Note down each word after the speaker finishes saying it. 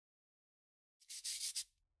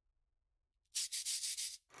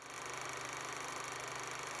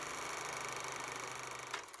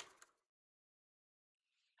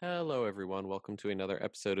Hello, everyone. Welcome to another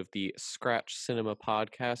episode of the Scratch Cinema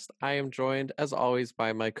podcast. I am joined, as always,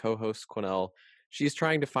 by my co host, Quinell. She's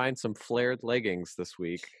trying to find some flared leggings this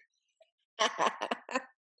week.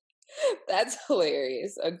 That's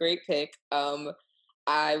hilarious. A great pick.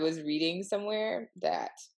 I was reading somewhere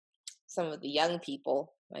that some of the young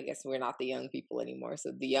people, I guess we're not the young people anymore,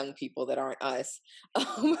 so the young people that aren't us,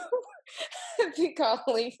 um, have been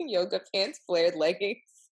calling yoga pants flared leggings.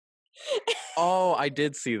 Oh, I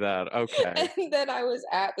did see that. Okay. And then I was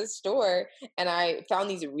at the store and I found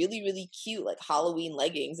these really, really cute, like Halloween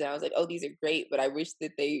leggings. And I was like, oh, these are great, but I wish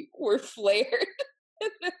that they were flared.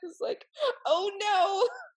 And I was like, oh no.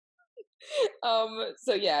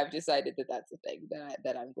 So yeah, I've decided that that's a thing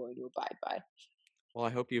that I'm going to abide by. Well, I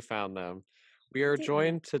hope you found them. We I are didn't.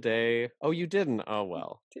 joined today. Oh, you didn't? Oh,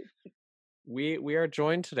 well. We are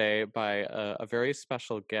joined today by a very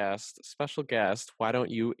special guest. Special guest, why don't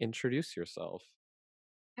you introduce yourself?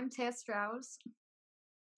 I'm Taya Strauss.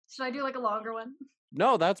 Should I do like a longer one?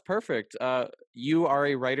 No, that's perfect. You are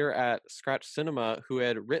a writer at Scratch Cinema who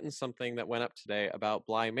had written something that went up today about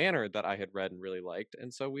Bly Manor that I had read and really liked,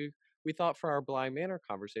 and so we thought for our Bly Manor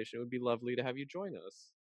conversation it would be lovely to have you join us.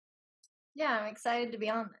 Yeah, I'm excited to be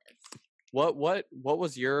on this. What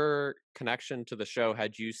was your connection to the show?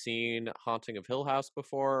 Had you seen Haunting of Hill House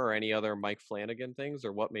before, or any other Mike Flanagan things,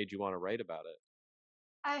 or what made you want to write about it?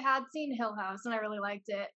 I had seen Hill House and I really liked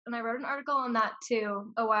it, and I wrote an article on that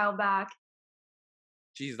too a while back.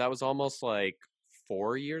 Geez, that was almost like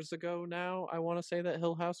 4 years ago now. I want to say that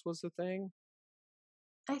Hill House was the thing.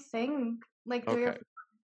 I think like 3 or Okay.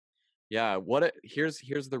 Yeah,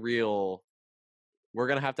 here's the real. We're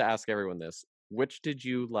gonna have to ask everyone this. Which did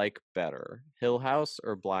you like better, Hill House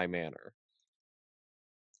or Bly Manor?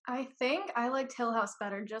 I think I liked Hill House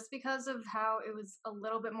better just because of how it was a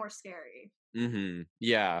little bit more scary. Mm-hmm.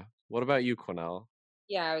 Yeah. What about you, Quinell?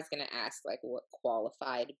 Yeah, I was gonna ask like what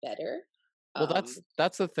qualified better. Well, Um,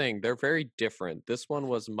 that's the thing. They're very different. This one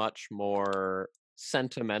was much more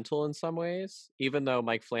sentimental in some ways, even though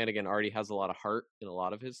Mike Flanagan already has a lot of heart in a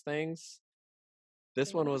lot of his things.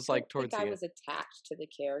 This I one was don't like think towards I the end. was attached to the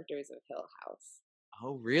characters of Hill House.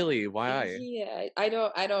 Oh, really? Why? Yeah, I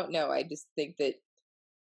don't know. I just think that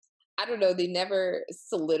I don't know, they never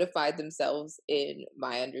solidified themselves in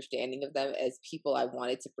my understanding of them as people I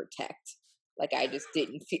wanted to protect. Like I just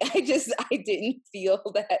didn't feel I didn't feel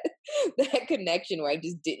that connection where I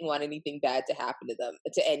just didn't want anything bad to happen to them,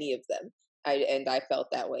 to any of them. I felt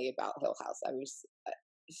that way about Hill House. I was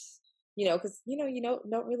because you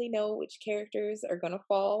don't really know which characters are gonna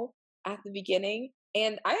fall at the beginning.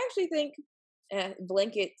 And I actually think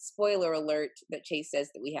blanket spoiler alert that Chase says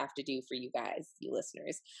that we have to do for you guys, you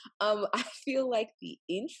listeners. I feel like the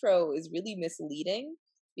intro is really misleading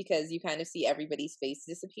because you kind of see everybody's face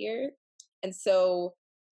disappear. And so,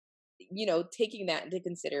 taking that into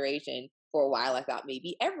consideration for a while, I thought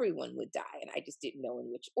maybe everyone would die, and I just didn't know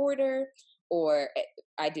in which order, or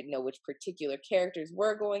I didn't know which particular characters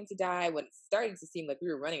were going to die. When it started to seem like we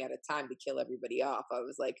were running out of time to kill everybody off, I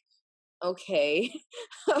was like, okay.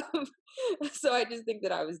 Um, so I just think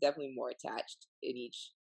that I was definitely more attached in each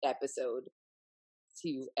episode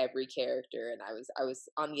to every character, and I was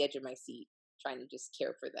on the edge of my seat trying to just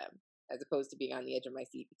care for them, as opposed to being on the edge of my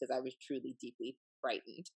seat because I was truly deeply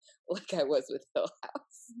frightened, like I was with Hill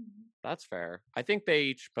House. That's fair. I think they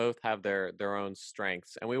each both have their own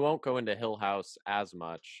strengths, and we won't go into Hill House as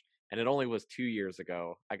much. And it only was 2 years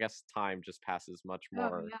ago. I guess time just passes much Oh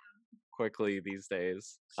more yeah. quickly these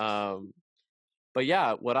days. But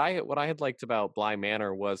yeah, what I had liked about Bly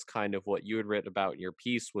Manor was kind of what you had written about in your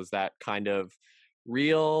piece was that kind of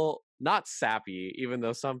real, not sappy, even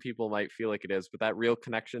though some people might feel like it is, but that real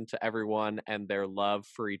connection to everyone and their love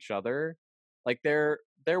for each other. Like there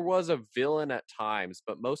was a villain at times,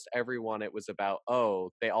 but most everyone it was about,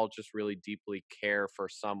 oh, they all just really deeply care for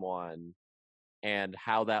someone and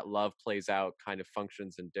how that love plays out kind of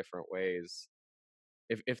functions in different ways.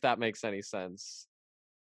 If that makes any sense.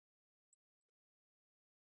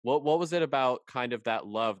 What was it about kind of that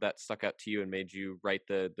love that stuck out to you and made you write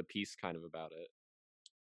the piece kind of about it?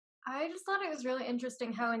 I just thought it was really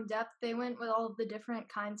interesting how in depth they went with all of the different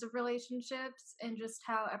kinds of relationships and just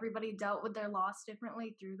how everybody dealt with their loss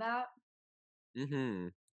differently through that. Mm-hmm.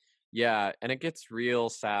 Yeah, and it gets real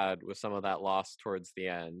sad with some of that loss towards the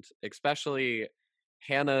end, especially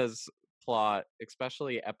Hannah's plot,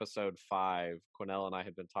 especially episode 5. Quinell and I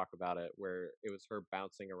had been talking about it, where it was her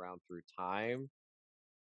bouncing around through time.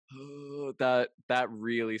 That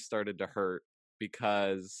really started to hurt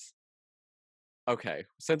because okay,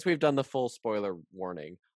 since we've done the full spoiler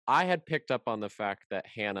warning, I had picked up on the fact that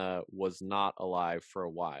Hannah was not alive for a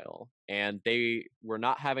while, and they were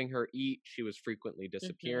not having her eat. She was frequently Hmm.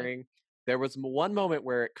 disappearing. There was one moment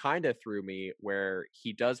where it kind of threw me, where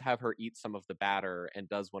he does have her eat some of the batter and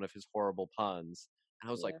does one of his horrible puns. And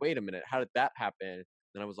I was like, Yeah. wait a minute, how did that happen?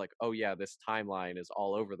 And I was like, oh yeah, this timeline is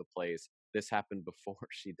all over the place. This happened before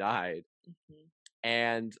she died. Hmm.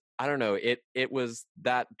 And I don't know, it was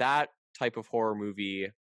that type of horror movie,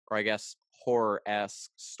 or I guess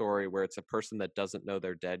horror-esque story, where it's a person that doesn't know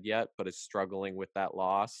they're dead yet but is struggling with that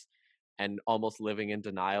loss and almost living in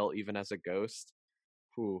denial even as a ghost.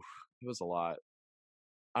 Whew, it was a lot.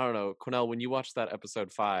 I don't know, Quennell, when you watched that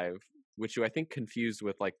episode 5, which you I think confused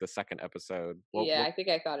with like the second episode, Yeah, what I think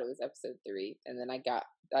I thought it was episode 3, and then I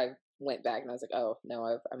went back and I was like, oh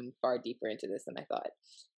no, I'm far deeper into this than I thought.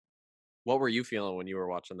 what were you feeling when you were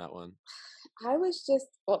watching that one? I was just,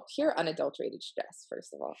 well, pure unadulterated stress,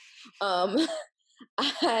 first of all. Um,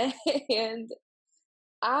 I, and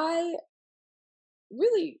I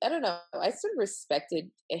really, I don't know, I sort of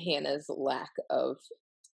respected Hannah's lack of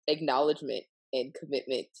acknowledgement and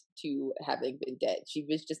commitment to having been dead. She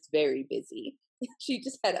was just very busy. She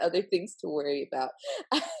just had other things to worry about.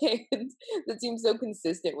 And that seems so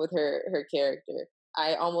consistent with her character.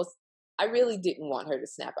 I almost I really didn't want her to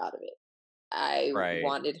snap out of it. I Right.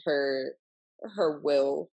 wanted her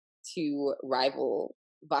will to rival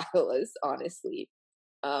Viola's, honestly.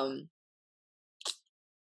 Um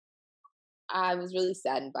I was really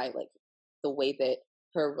saddened by like the way that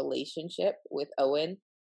her relationship with Owen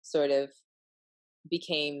sort of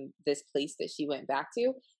became this place that she went back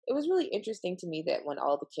to. It was really interesting to me that when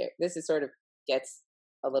all the this is sort of gets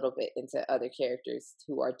a little bit into other characters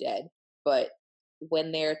who are dead, but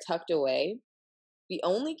when they're tucked away, the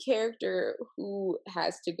only character who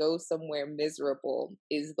has to go somewhere miserable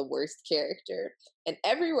is the worst character, and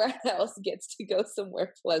everyone else gets to go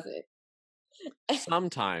somewhere pleasant.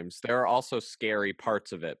 Sometimes there are also scary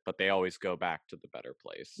parts of it, but they always go back to the better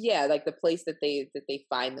place. Yeah, like the place that they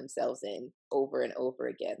find themselves in over and over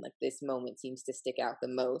again. Like this moment seems to stick out the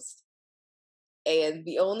most. And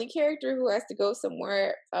the only character who has to go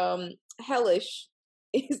somewhere hellish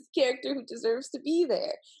is the character who deserves to be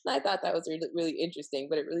there. And I thought that was really, really interesting,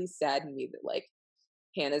 but it really saddened me that like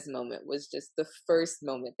Hannah's moment was just the first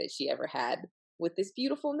moment that she ever had with this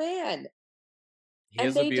beautiful man. He And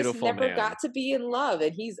is a they just beautiful never man. got to be in love.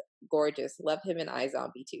 And he's gorgeous. Love him in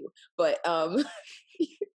iZombie too. But I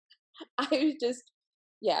was just,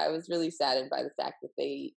 yeah, I was really saddened by the fact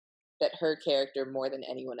that that her character more than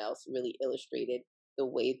anyone else really illustrated the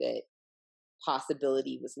way that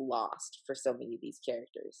possibility was lost for so many of these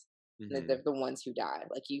characters. Mhm. The ones who die.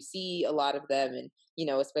 Like you see a lot of them, and you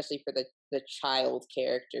know, especially for the child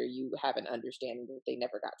character, you have an understanding that they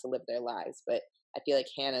never got to live their lives. But I feel like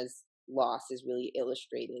Hannah's loss is really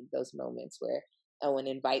illustrated those moments where Owen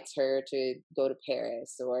invites her to go to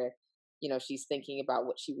Paris, or you know, she's thinking about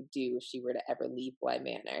what she would do if she were to ever leave Bly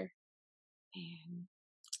Manor, and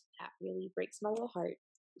that really breaks my little heart.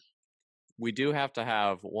 We do have to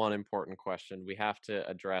have one important question. We have to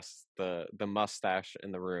address the mustache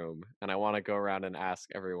in the room, and I want to go around and ask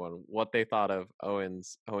everyone what they thought of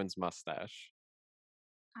Owen's mustache.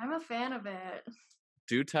 I'm a fan of it.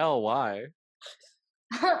 Do tell why.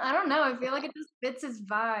 I don't know. I feel like it just fits his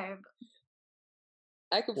vibe.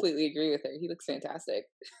 I Wh- completely agree with her. He looks fantastic.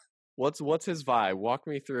 what's his vibe? Walk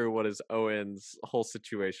me through what is Owen's whole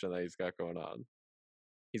situation that he's got going on.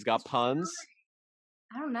 He's got He's just puns.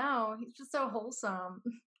 I don't know. He's just so wholesome.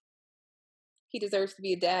 He deserves to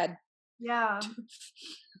be a dad. Yeah.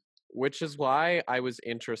 Which is why I was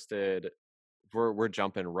interested. We're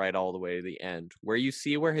jumping right all the way to the end, where you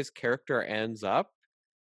see where his character ends up.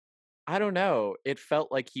 I don't know. It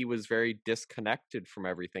felt like he was very disconnected from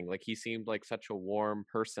everything. Like he seemed like such a warm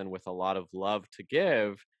person with a lot of love to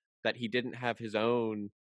give, that he didn't have his own,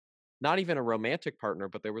 not even a romantic partner,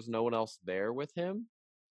 but there was no one else there with him.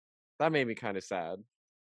 That made me kind of sad.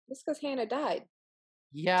 Just because Hannah died.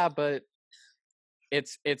 Yeah, but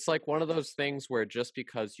it's like one of those things where just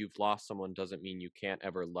because you've lost someone doesn't mean you can't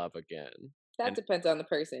ever love again. That And depends on the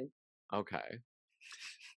person. okay.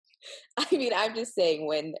 I mean, I'm just saying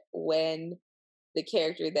when the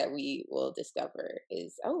character that we will discover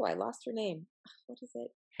is, oh, I lost her name. What is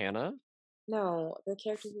it? Hannah? No, the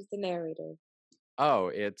character who's the narrator. Oh,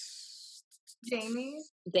 it's Jamie?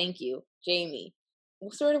 Thank you, Jamie.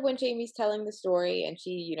 Well, sort of when Jamie's telling the story and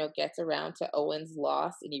she, you know, gets around to Owen's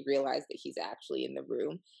loss and you realize that he's actually in the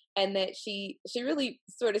room, and that she really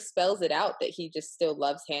sort of spells it out that he just still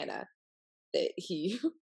loves Hannah, that he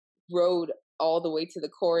rode all the way to the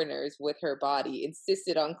coroner's with her body,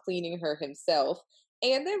 insisted on cleaning her himself,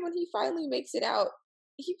 and then when he finally makes it out,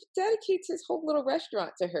 he dedicates his whole little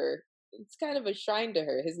restaurant to her. It's kind of a shrine to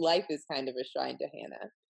her. His life is kind of a shrine to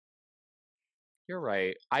Hannah. You're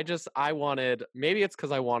right. I wanted, maybe it's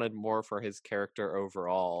because I wanted more for his character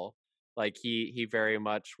overall. Like he very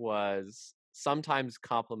much was sometimes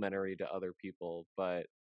complimentary to other people, but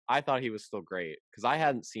I thought he was still great because I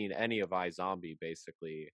hadn't seen any of iZombie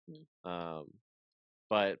basically. Mm. Um,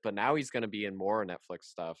 but now he's going to be in more Netflix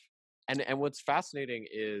stuff. And what's fascinating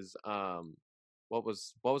is what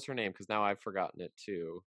was her name? Because now I've forgotten it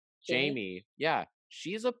too. Jamie? Jamie. Yeah,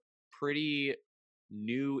 she's a pretty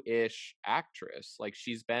new-ish actress. Like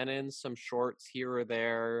she's been in some shorts here or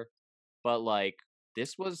there, but like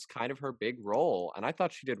this was kind of her big role, and I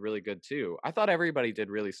thought she did really good too. I thought everybody did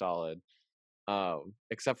really solid.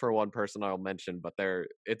 Except for one person I'll mention, but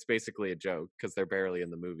it's basically a joke because they're barely in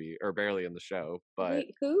the movie or barely in the show. But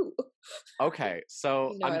Wait, who? okay,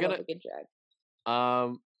 so You know I'm I love gonna a good drag.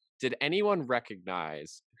 um did anyone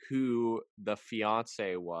recognize who the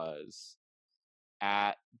fiance was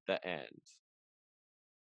at the end?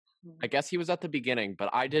 I guess he was at the beginning, but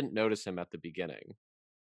I didn't notice him at the beginning.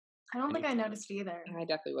 I don't think Any- I noticed either. I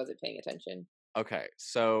definitely wasn't paying attention. Okay,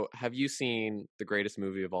 so have you seen the greatest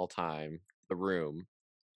movie of all time, The Room?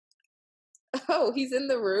 Oh, he's in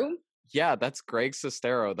the room? Yeah, that's Greg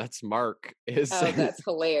Sestero. That's Mark. Is Oh, that's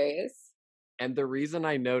hilarious. And the reason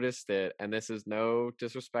I noticed it, and this is no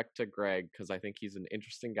disrespect to Greg, because I think he's an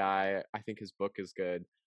interesting guy. I think his book is good.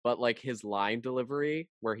 But like his line delivery,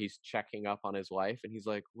 where he's checking up on his wife and he's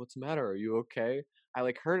like, "What's the matter? Are you okay?" I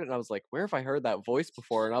like heard it and I was like, "Where have I heard that voice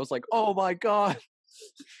before?" And I was like, "Oh my god,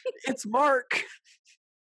 it's Mark!"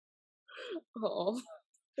 Oh,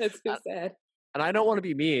 that's so sad. And I don't want to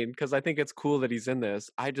be mean because I think it's cool that he's in this.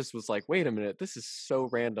 I just was like, "Wait a minute, this is so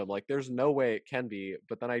random. Like, there's no way it can be."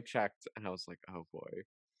 But then I checked and I was like, "Oh boy,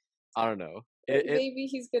 I don't know." Maybe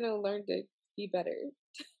he's gonna learn to be better.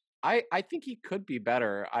 I think he could be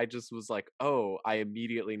better. I just was like, oh, I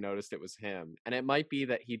immediately noticed it was him. And it might be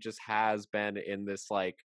that he just has been in this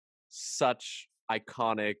like such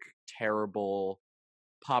iconic, terrible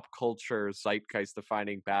pop culture zeitgeist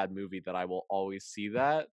defining bad movie that I will always see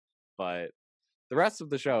that. But the rest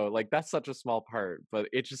of the show, like that's such a small part, but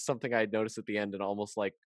it's just something I noticed at the end and almost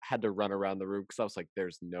like had to run around the room because I was like,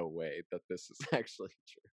 there's no way that this is actually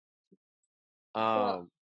true. Well,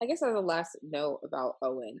 I guess as a last note about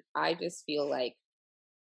Owen, I feel like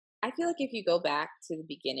if you go back to the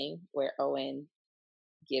beginning where Owen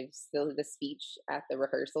gives the speech at the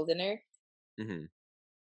rehearsal dinner, Mhm.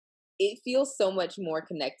 it feels so much more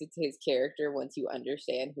connected to his character once you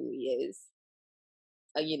understand who he is.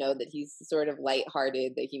 You know, that he's sort of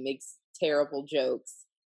lighthearted, that he makes terrible jokes,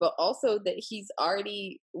 but also that he's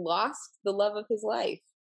already lost the love of his life.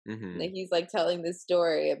 And Mhm. that he's like telling this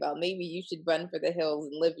story about maybe you should run for the hills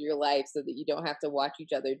and live your life so that you don't have to watch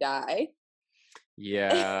each other die.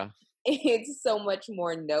 Yeah. It's so much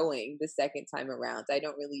more knowing the second time around. I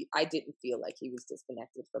didn't feel like he was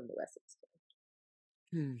disconnected from the rest of his story.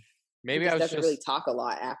 Hmm. He Maybe I just was doesn't really just talk a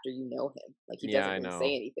lot after you know him. Like he yeah, doesn't I really say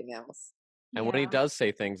know. anything else. And when he Yeah. does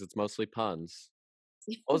say things, it's mostly puns.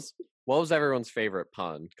 What was everyone's favorite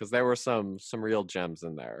pun? Because there were some real gems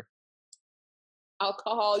in there. I'll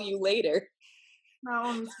call you later. That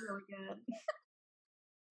one's really good.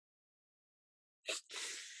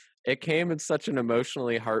 It came in such an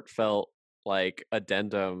emotionally heartfelt like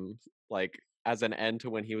addendum, like as an end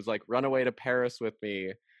to when he was like, "Run away to Paris with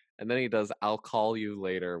me," and then he does, "I'll call you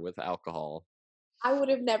later" with alcohol. I would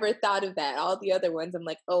have never thought of that. All the other ones, I'm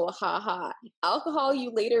like, oh, ha ha. Alcohol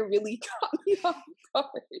you later really caught me off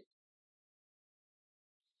guard.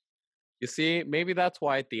 You see, maybe that's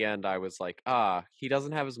why at the end I was like, he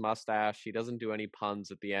doesn't have his mustache. He doesn't do any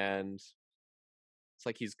puns at the end. It's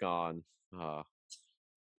like he's gone. Ah.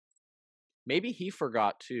 Maybe he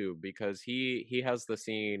forgot too, because he has the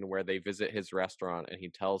scene where they visit his restaurant and he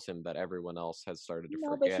tells him that everyone else has started to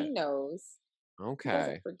No, but he forget. knows. He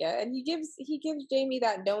doesn't Okay. forget. And he gives Jamie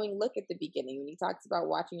that knowing look at the beginning when he talks about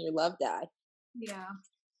watching your love die. Yeah.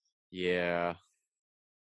 Yeah.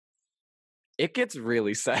 It gets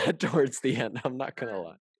really sad towards the end, I'm not gonna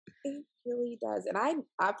lie. It really does. And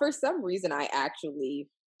I for some reason I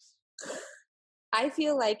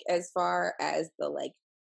feel like as far as the like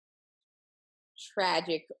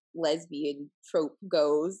tragic lesbian trope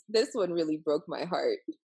goes, this one really broke my heart.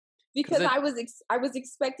 Because Because I was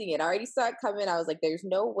expecting it. I already saw it coming. I was like, "There's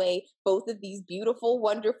no way both of these beautiful,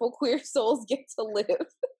 wonderful queer souls get to live."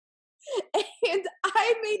 And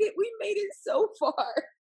I made it. We made it so far.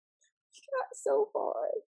 We got so far.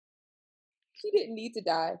 She didn't need to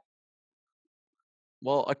die.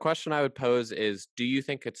 Well, a question I would pose is, do you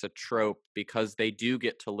think it's a trope because they do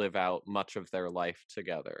get to live out much of their life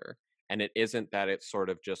together? And it isn't that it's sort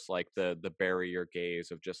of just like the bury your gaze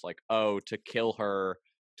of just like, oh, to kill her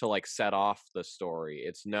to like set off the story.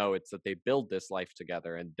 It's no, it's that they build this life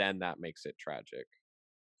together and then that makes it tragic.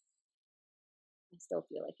 I still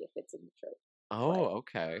feel like it fits in the Oh, trope,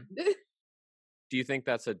 okay. but Do you think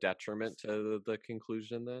that's a detriment to the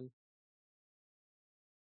conclusion then?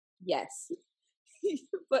 yes.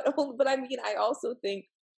 But I mean, I also think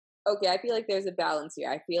okay, I feel like there's a balance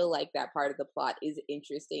here. I feel like that part of the plot is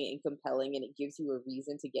interesting and compelling, and it gives you a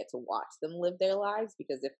reason to get to watch them live their lives.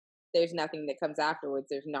 Because if there's nothing that comes afterwards,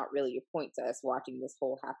 there's not really a point to us watching this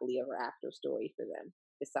whole happily ever after story for them.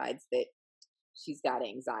 Besides that, she's got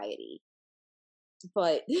anxiety.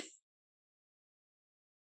 But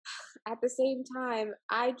at the same time,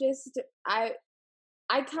 I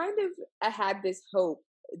kind of had this hope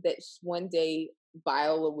that one day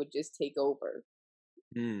Viola would just take over.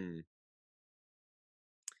 Hmm.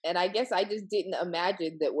 And I guess I just didn't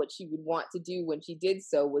imagine that what she would want to do when she did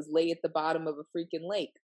so was lay at the bottom of a freaking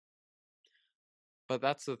lake. But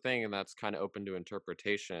that's the thing, and that's kind of open to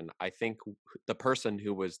interpretation. I think the person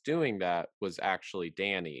who was doing that was actually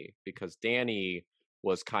Danny, because Danny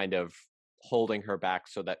was kind of holding her back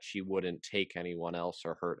so that she wouldn't take anyone else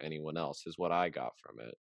or hurt anyone else, is what I got from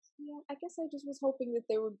it. Yeah, I guess I just was hoping that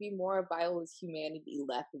there would be more of Viola's humanity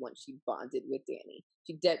left once she bonded with Danny.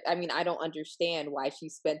 I mean, I don't understand why she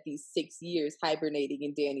spent these 6 years hibernating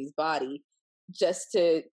in Danny's body just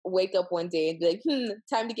to wake up one day and be like,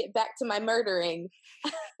 time to get back to my murdering.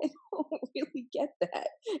 I don't really get that.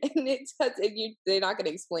 And it does, they're not going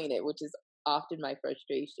to explain it, which is often my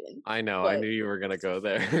frustration. I know, I But knew you were going to go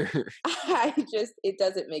there. it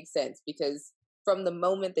doesn't make sense because from the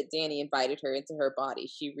moment that Danny invited her into her body,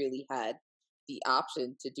 she really had the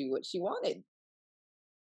option to do what she wanted.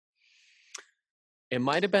 It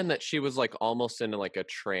might have been that she was like almost in like a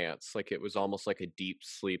trance, like it was almost like a deep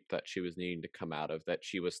sleep that she was needing to come out of, that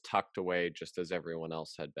she was tucked away just as everyone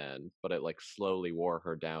else had been, but it like slowly wore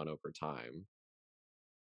her down over time.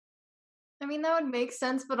 I mean, that would make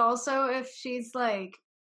sense, but also if she's like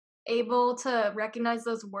able to recognize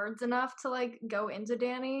those words enough to like go into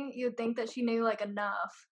Danny, you'd think that she knew like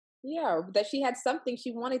enough. Yeah, that she had something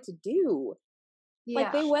she wanted to do.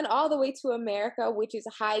 Like Yeah. they went all the way to America, which is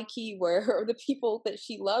high key where the people that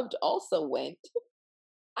she loved also went.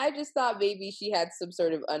 I just thought maybe she had some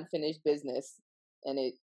sort of unfinished business, and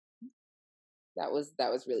that was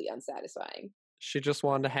really unsatisfying. She just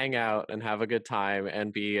wanted to hang out and have a good time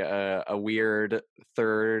and be a weird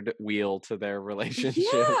third wheel to their relationship.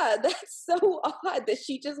 Yeah, that's so odd that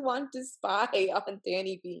she just wanted to spy on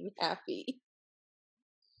Danny being happy.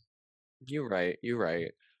 You're right. You're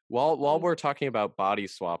right. While Mm. we're talking about body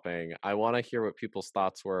swapping, I want to hear what people's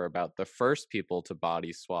thoughts were about the first people to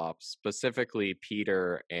body swap, specifically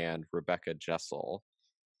Peter and Rebecca Jessel,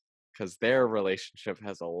 because their relationship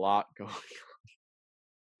has a lot going.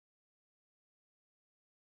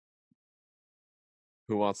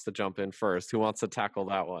 Who wants to jump in first? Who wants to tackle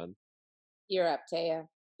that one? You're up, Taya.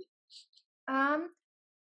 Um,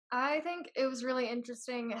 I think it was really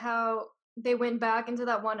interesting how they went back into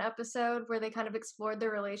that one episode where they kind of explored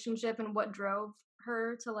their relationship and what drove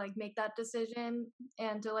her to like make that decision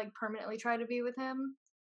and to like permanently try to be with him.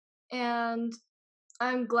 And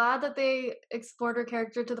I'm glad that they explored her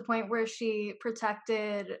character to the point where she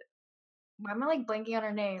protected. Why am I like blanking on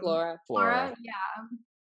her name? Flora. Flora. Yeah.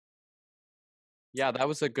 Yeah, that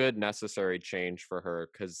was a good necessary change for her,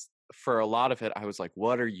 because for a lot of it, I was like,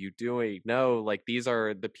 what are you doing? No, like these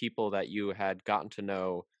are the people that you had gotten to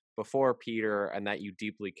know before Peter and that you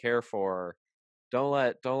deeply care for. Don't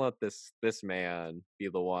let this man be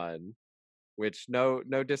the one. Which no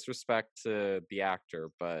disrespect to the actor,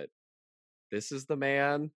 but this is the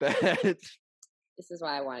man that This is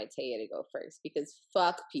why I wanted Taya to go first because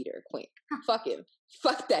fuck Peter Quinn. Fuck him.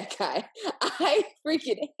 Fuck that guy. I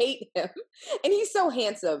freaking hate him. And he's so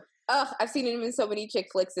handsome. Ugh, I've seen him in so many chick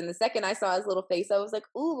flicks. And the second I saw his little face, I was like,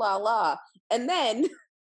 ooh la la. And then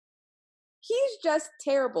he's just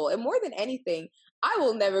terrible. And more than anything, I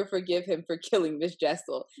will never forgive him for killing Miss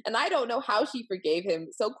Jessel. And I don't know how she forgave him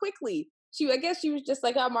so quickly. I guess she was just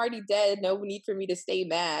like, I'm already dead. No need for me to stay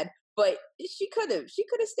mad. But she could have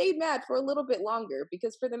stayed mad for a little bit longer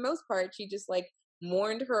because for the most part, she just like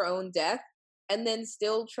mourned her own death and then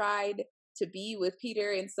still tried to be with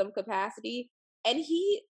Peter in some capacity. And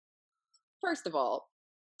first of all,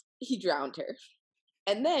 he drowned her.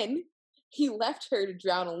 And then he left her to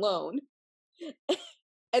drown alone.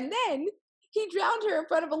 And then he drowned her in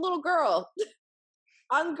front of a little girl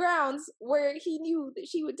on grounds where he knew that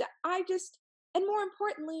she would die. And more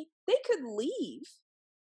importantly, they could leave.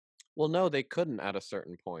 Well, no, they couldn't at a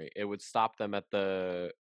certain point. It would stop them at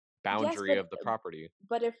the Yes, boundary of the property.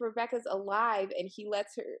 but if Rebecca's alive and she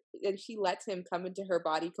lets him come into her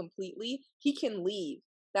body completely, he can leave.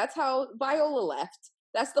 That's how Viola left.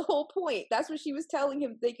 That's the whole point. That's what she was telling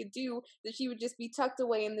him they could do, that she would just be tucked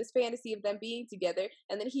away in this fantasy of them being together,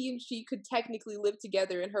 and then he and she could technically live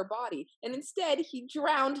together in her body. And instead, he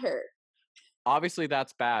drowned her. Obviously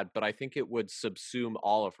that's bad, but I think it would subsume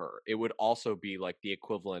all of her. It would also be like the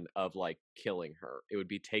equivalent of like killing her. It would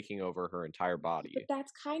be taking over her entire body. But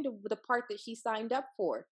that's kind of the part that she signed up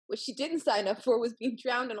for. What she didn't sign up for was being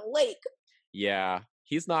drowned in a lake. Yeah,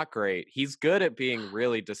 he's not great. He's good at being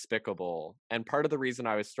really despicable. And part of the reason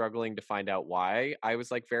I was struggling to find out why I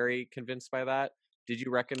was like very convinced by that. Did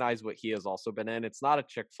you recognize what he has also been in? It's not a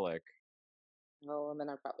chick flick. Oh, and then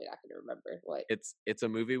I'm probably not going to remember what. It's a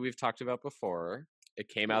movie we've talked about before. It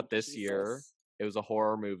came Oh, out this year. Jesus. It was a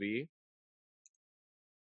horror movie.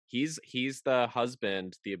 He's the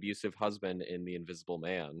husband, the abusive husband in The Invisible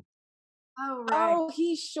Man. Oh, right. Oh,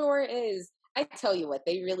 he sure is. I tell you what,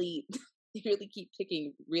 they really they really keep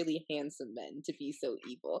picking really handsome men to be so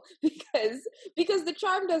evil because the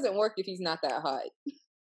charm doesn't work if he's not that hot.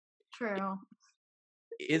 True.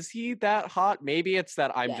 Is he that hot? Maybe it's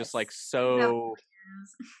that I'm just like Yes. so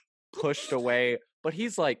Yes. pushed away, but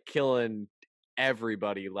he's like killing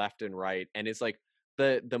everybody left and right. And it's like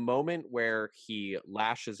the moment where he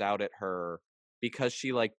lashes out at her because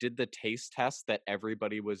she like did the taste test that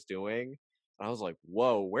everybody was doing. And I was like,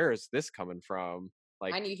 whoa, where is this coming from?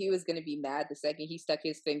 Like, I knew he was going to be mad the second he stuck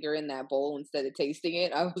his finger in that bowl instead of tasting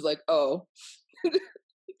it. I was like, oh.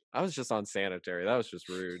 I was just unsanitary. That was just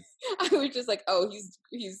rude. I was just like, oh,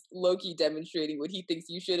 he's low-key demonstrating what he thinks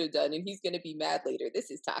you should have done, and he's going to be mad later.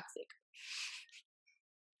 This is toxic.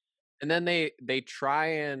 And then they try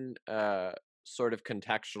and sort of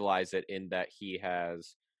contextualize it in that he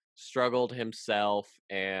has struggled himself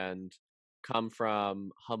and come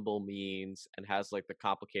from humble means and has like the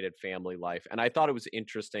complicated family life. And I thought it was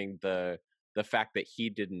interesting the fact that he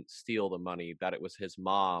didn't steal the money, that it was his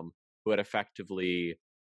mom who had effectively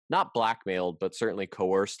not blackmailed but certainly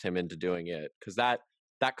coerced him into doing it, because that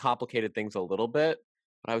complicated things a little bit.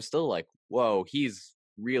 But I was still like, whoa, he's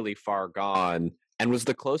really far gone, and was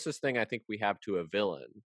the closest thing I think we have to a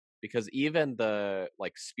villain, because even the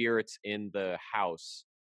like spirits in the house,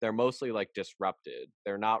 they're mostly like disrupted.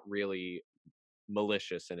 They're not really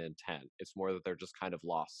malicious in intent. It's more that they're just kind of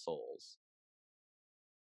lost souls.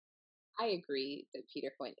 I agree that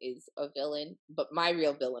Peter Quint is a villain, but my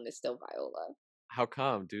real villain is still Viola. How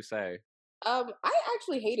come? Do say. I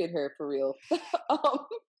actually hated her for real. um,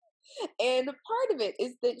 and part of it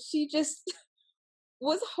is that she just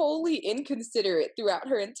was wholly inconsiderate throughout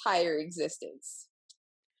her entire existence.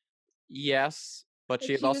 Yes, but she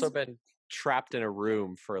Like had she also was been trapped in a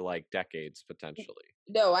room for like decades potentially.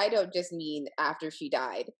 no, I don't just mean after she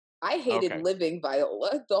died. I hated Okay. living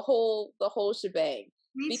Viola, the whole shebang.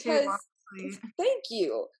 Me too, Because honestly. thank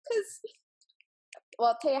you. Because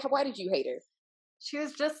well, Taya, why did you hate her? She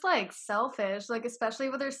was just like selfish, like especially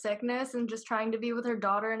with her sickness and just trying to be with her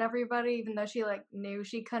daughter and everybody, even though she like knew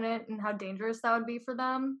she couldn't, and how dangerous that would be for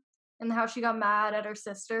them. And how she got mad at her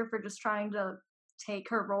sister for just trying to take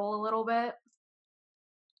her role a little bit.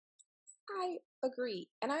 I agree.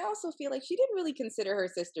 And I also feel like she didn't really consider her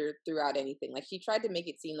sister throughout anything. Like she tried to make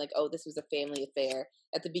it seem like, oh, this was a family affair.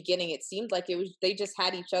 At the beginning, it seemed like it was they just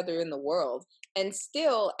had each other in the world. And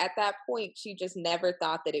still at that point, she just never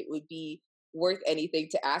thought that it would be worth anything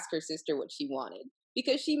to ask her sister what she wanted.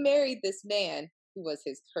 Because she married this man who was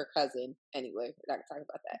her cousin. Anyway, we're not gonna talk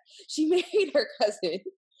about that. She married her cousin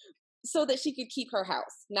so that she could keep her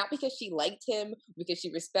house, not because she liked him, because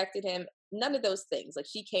she respected him, none of those things. Like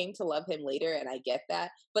she came to love him later, and I get that.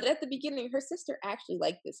 But at the beginning, her sister actually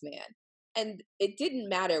liked this man, and it didn't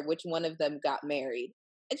matter which one of them got married.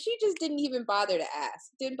 And she just didn't even bother to ask,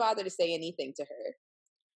 didn't bother to say anything to her.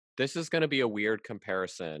 This is going to be a weird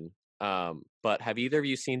comparison. But have either of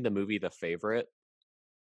you seen the movie The Favorite?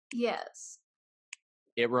 Yes.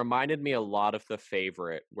 It reminded me a lot of The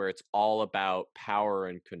Favorite, where it's all about power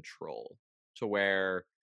and control, to where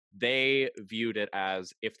they viewed it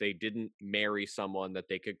as if they didn't marry someone that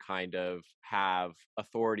they could kind of have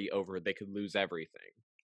authority over, they could lose everything.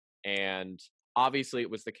 And obviously, it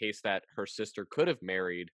was the case that her sister could have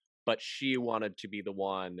married, but she wanted to be the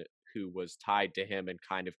one who was tied to him and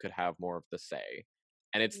kind of could have more of the say.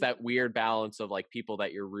 And it's that weird balance of like people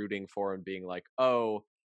that you're rooting for and being like, oh,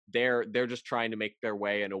 they're just trying to make their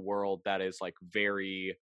way in a world that is like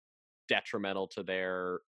very detrimental to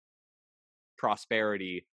their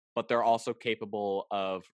prosperity, but they're also capable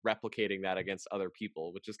of replicating that against other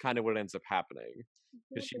people, which is kind of what ends up happening.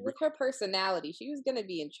 Because With her personality, she was going to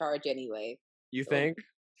be in charge anyway. you So think?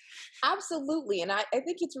 absolutely. And I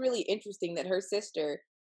think it's really interesting that her sister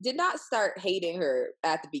did not start hating her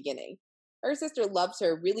at the beginning. Her sister loves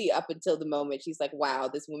her really up until the moment she's like, wow,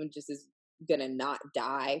 this woman just is going to not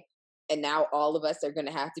die. And now all of us are going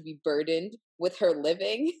to have to be burdened with her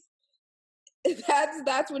living.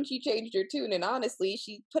 That's when she changed her tune. And honestly,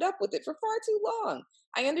 she put up with it for far too long.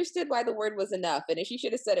 I understood why the word was enough. And if she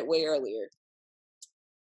should have said it way earlier.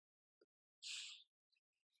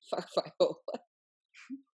 Fuck Viola.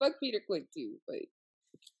 Fuck Peter Quint too, but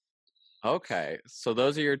Okay, so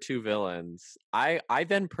those are your two villains. I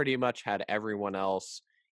then pretty much had everyone else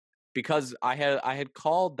because I had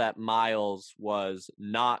called that Miles was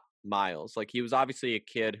not Miles. Like he was obviously a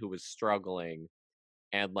kid who was struggling,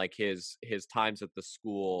 and like his times at the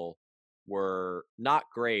school were not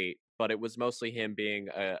great, but it was mostly him being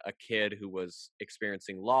a kid who was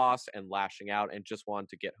experiencing loss and lashing out and just wanted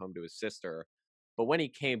to get home to his sister. But when he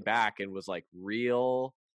came back and was like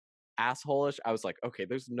real assholish, I was like, okay,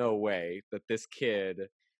 there's no way that this kid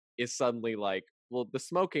is suddenly like, well, the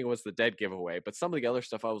smoking was the dead giveaway, but some of the other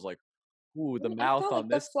stuff I was like, ooh, the I mouth felt on like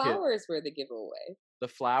the this kid. flowers were the giveaway. The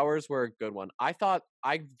flowers were a good one. I thought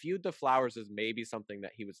I viewed the flowers as maybe something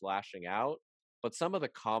that he was lashing out, but some of the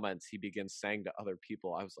comments he begins saying to other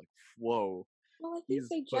people, I was like, whoa, Well, I think he's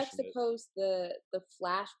they pushing it. juxtapose the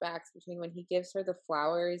flashbacks between when he gives her the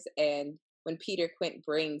flowers and when Peter Quint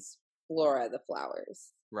brings Flora the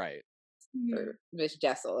flowers Right. for Miss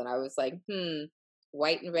Jessel, and I was like,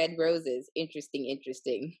 white and red roses, interesting,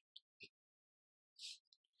 interesting.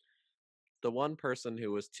 The one person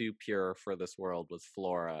who was too pure for this world was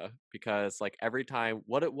Flora, because like every time,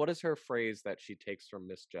 what is her phrase that she takes from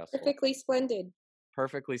Miss Jessel? Perfectly splendid.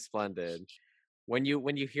 Perfectly splendid. When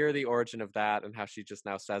you hear the origin of that and how she just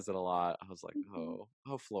now says it a lot, I was like, Mhm.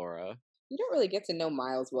 oh, Flora. You don't really get to know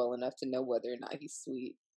Miles well enough to know whether or not he's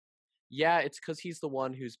sweet. Yeah, it's because he's the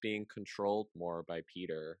one who's being controlled more by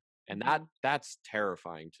Peter, and Hmm. that's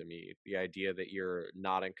terrifying to me. The idea that you're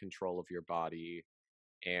not in control of your body,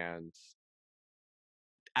 and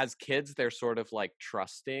as kids, they're sort of like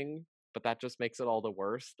trusting, but that just makes it all the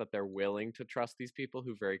worse that they're willing to trust these people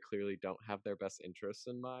who very clearly don't have their best interests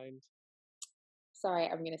in mind. Sorry,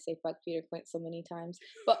 I'm gonna say fuck Peter Quint so many times,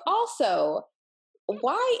 but also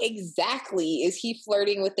why exactly is he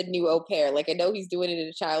flirting with the new au pair? Like, I know he's doing it in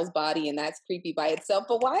a child's body and that's creepy by itself,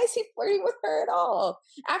 but why is he flirting with her at all?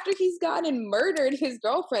 After he's gone and murdered his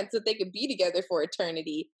girlfriend so they could be together for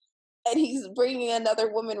eternity, and he's bringing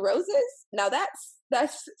another woman roses? Now that's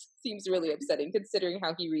seems really upsetting considering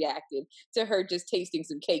how he reacted to her just tasting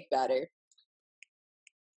some cake batter.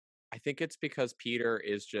 I think it's because Peter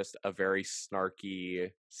is just a very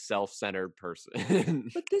snarky, self-centered person.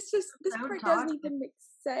 But this So part doesn't toxic. even make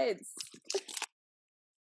sense.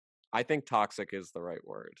 I think toxic is the right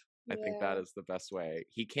word. I think that Yeah. is the best way.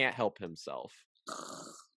 He can't help himself.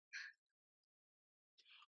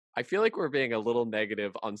 I feel like we're being a little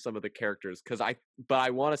negative on some of the characters but I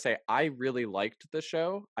want to say I really liked the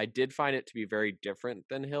show. I did find it to be very different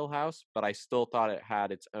than Hill House, but I still thought it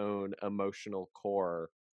had its own emotional core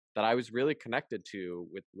that I was really connected to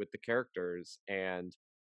with the characters. And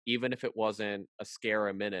even if it wasn't a scare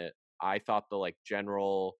a minute, I thought the like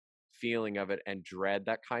general feeling of it and dread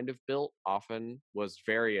that kind of built often was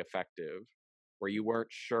very effective, where you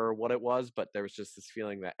weren't sure what it was, but there was just this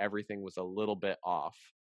feeling that everything was a little bit off,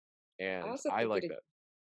 I and also I think like that.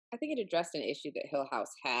 I think it addressed an issue that Hill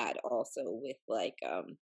House had also with like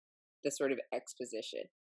the sort of exposition.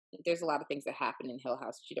 Like, there's a lot of things that happen in Hill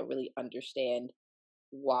House that you don't really understand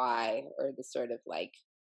why, or the sort of like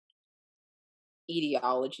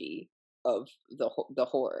etiology of the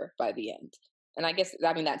horror by the end. And I guess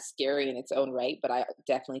I mean that's scary in its own right, but I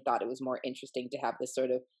definitely thought it was more interesting to have this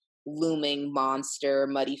sort of looming monster,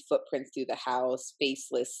 muddy footprints through the house,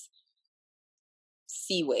 faceless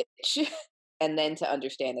sea witch, and then to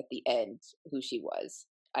understand at the end who she was.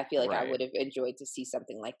 I feel like I Right. would have enjoyed to see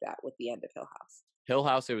something like that with the end of Hill House. Hill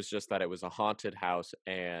House, it was just that it was a haunted house,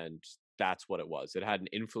 and that's what it was. It had an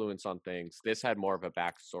influence on things. This had more of a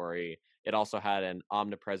backstory. It also had an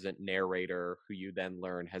omnipresent narrator who you then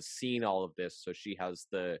learn has seen all of this, so she has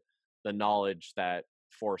the knowledge that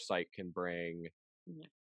foresight can bring. Yeah.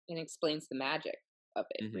 And explains the magic of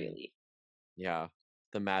it, Hmm. really. Yeah,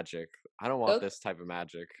 the magic. I don't want So, this type of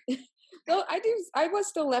magic. so I do. I was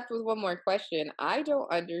still left with one more question. I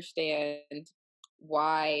don't understand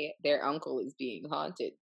why their uncle is being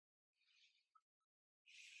haunted.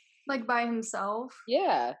 Like by himself.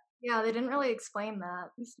 Yeah, Yeah, they didn't really explain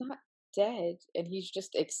that. he's not. dead and he's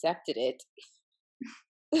just accepted it.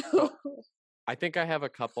 So I think I have a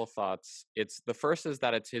couple thoughts. It's the first is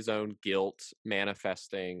that it's his own guilt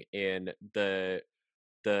manifesting in the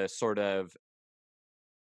sort of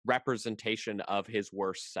representation of his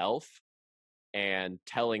worst self and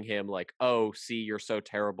telling him like, "Oh, see, you're so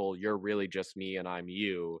terrible. You're really just me and I'm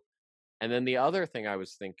you." And then the other thing I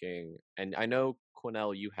was thinking, and I know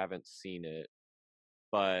Quinnell, you haven't seen it,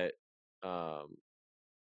 but um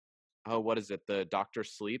oh, what is it? The Doctor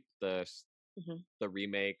Sleep, Mhm. the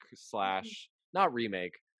remake slash not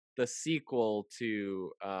remake, the sequel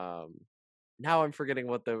to now I'm forgetting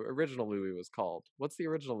what the original movie was called. What's the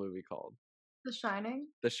original movie called? The Shining.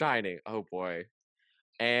 The Shining. Oh boy.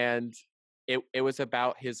 And it was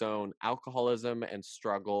about his own alcoholism and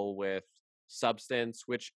struggle with substance,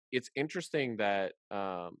 which it's interesting that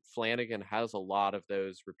Flanagan has a lot of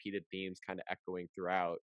those repeated themes kind of echoing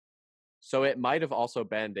throughout. So it might have also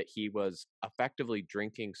been that he was effectively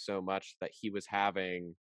drinking so much that he was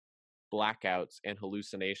having blackouts and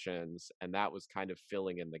hallucinations, and that was kind of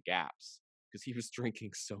filling in the gaps because he was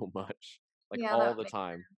drinking so much, like Yeah, all that the makes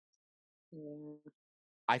time. Yeah.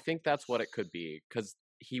 I think that's what it could be because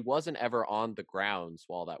he wasn't ever on the grounds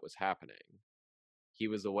while that was happening. He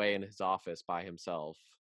was away in his office by himself.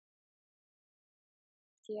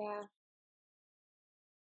 Yeah.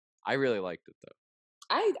 I really liked it though.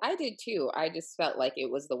 I did too. I just felt like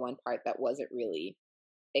it was the one part that wasn't really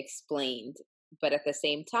explained. But at the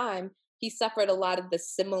same time, he suffered a lot of the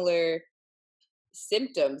similar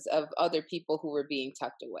symptoms of other people who were being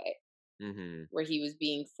tucked away, Hmm. where he was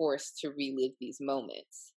being forced to relive these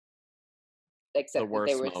moments. The Except that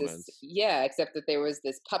there worst was this, moments. yeah, except that there was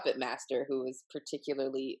this puppet master who was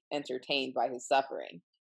particularly entertained by his suffering.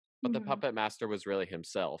 But the Mhm. puppet master was really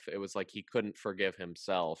himself. It was like he couldn't forgive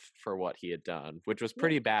himself for what he had done, which was Yeah.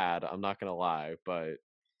 pretty bad. I'm not gonna lie, but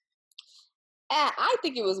I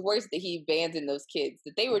think it was worse that he abandoned those kids.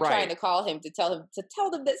 That they were trying right. to call him to tell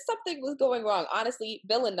them that something was going wrong. Honestly,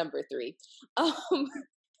 villain number three. Um,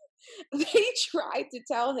 they tried to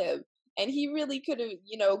tell him, and he really could have,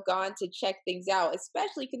 gone to check things out.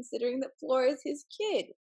 Especially considering that Flora is his kid.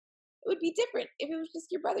 It would be different if it was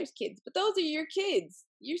just your brother's kids, but those are your kids.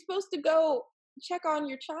 You're supposed to go check on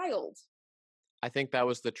your child. I think that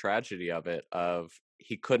was the tragedy of it, of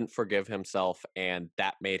he couldn't forgive himself, and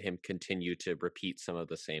that made him continue to repeat some of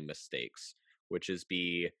the same mistakes, which is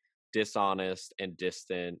be dishonest and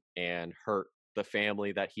distant and hurt the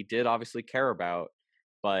family that he did obviously care about.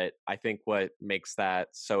 But I think what makes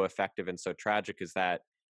that so effective and so tragic is that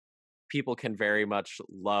people can very much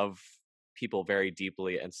love people very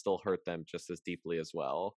deeply and still hurt them just as deeply as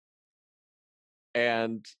well.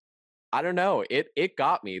 And I don't know. It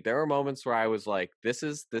got me. There were moments where I was like, this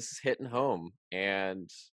is hitting home. And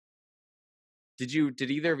did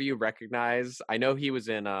either of you recognize? I know he was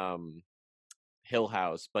in Hill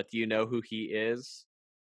House, but do you know who he is?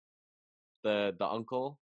 The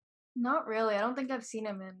uncle? Not really. I don't think I've seen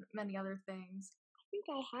him in many other things. I think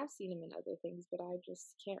I have seen him in other things, but I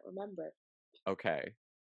just can't remember. Okay.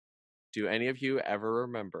 Do any of you ever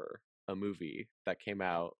remember a movie that came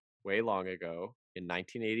out way long ago in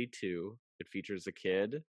 1982? It features a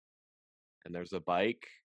kid and there's a bike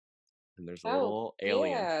and there's a Oh, little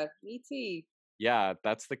alien. yeah, E.T. Yeah,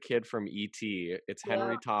 that's the kid from E.T. It's Yeah.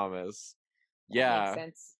 Henry Thomas. That makes Yeah,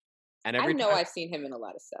 sense. and I every know time I've seen him in a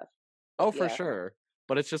lot of stuff, but oh, for yeah. sure.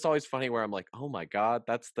 But it's just always funny where I'm like, "Oh my god,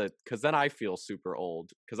 that's the." Because then I feel super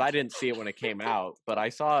old because I didn't see it when it came out, but I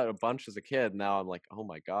saw it a bunch as a kid. Now I'm like, "Oh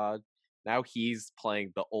my god." Now he's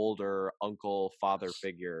playing the older uncle father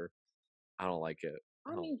figure. I don't like it.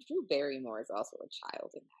 I I don't mean, Drew Barrymore is also a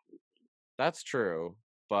child in that movie. That's true,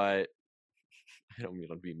 but I don't mean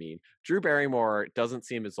to be mean. Drew Barrymore doesn't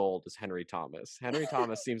seem as old as Henry Thomas. Henry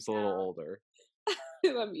Thomas seems a little Yeah. older.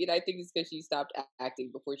 I mean, I think it's because she stopped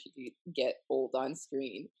acting before she could get old on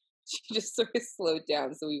screen. She just sort of slowed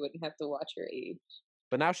down so we wouldn't have to watch her age.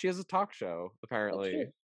 But now she has a talk show, That's true.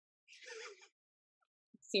 apparently.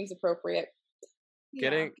 Seems appropriate. Yeah.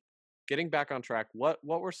 Getting getting back on track, what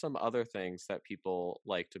were some other things that people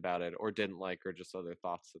liked about it or didn't like or just other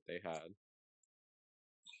thoughts that they had?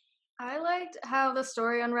 I liked how the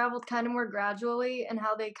story unraveled kind of more gradually and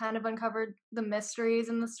how they kind of uncovered the mysteries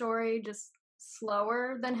in the story just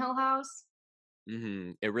slower than Hill House.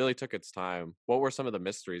 It really took its time. What were some of the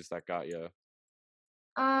mysteries that got you?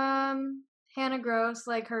 Hannah Gross,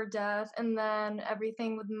 like her death, and then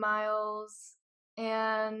everything with Miles,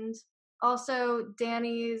 and also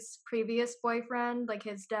Danny's previous boyfriend, like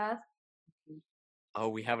his death. Oh,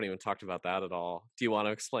 we haven't even talked about that at all. Do you want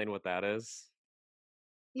to explain what that is?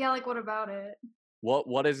 Yeah, like what about it?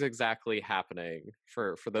 What is exactly happening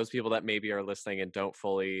for those people that maybe are listening and don't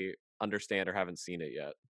fully understand or haven't seen it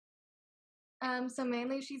yet? So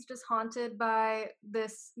mainly she's just haunted by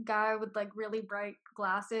this guy with like really bright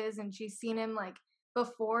glasses, and she's seen him like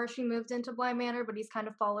before she moved into Bly Manor, but he's kind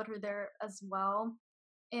of followed her there as well.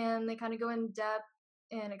 And they kind of go in depth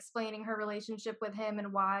in explaining her relationship with him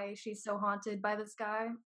and why she's so haunted by this guy.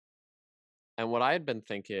 And what I had been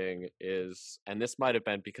thinking is, and this might have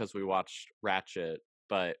been because we watched Ratchet,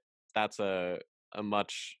 but that's a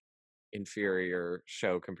much inferior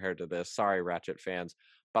show compared to this. Sorry, Ratchet fans.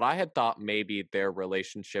 But I had thought maybe their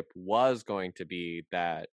relationship was going to be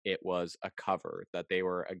that it was a cover, that they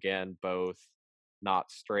were again both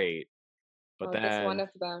not straight, but Oh, just one then of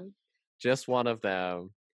them. just one of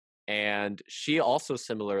them. And she also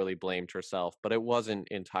similarly blamed herself, but it wasn't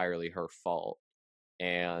entirely her fault.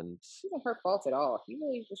 And It wasn't her fault at all. He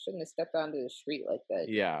really just shouldn't have stepped onto the street like that.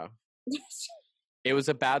 yeah, it was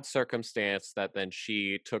a bad circumstance that then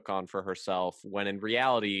she took on for herself, when in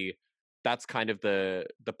reality that's kind of the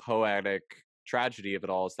poetic tragedy of it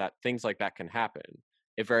all, is that things like that can happen.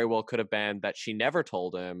 It very well could have been that she never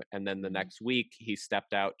told him, and then the Mhm. next week he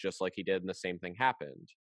stepped out just like he did and the same thing happened.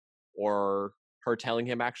 Or her telling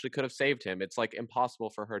him actually could have saved him. It's like impossible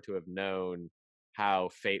for her to have known how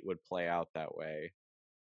fate would play out that way.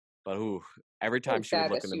 But ooh, every So time she would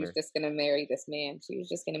sad look that in the she was mirror. just gonna marry this man. She was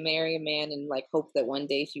just gonna marry a man and like hope that one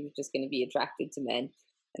day she was just gonna be attracted to men.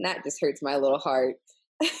 And that just hurts my little heart.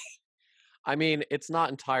 I mean, it's not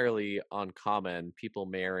entirely uncommon, people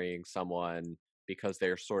marrying someone because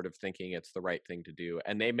they're sort of thinking it's the right thing to do.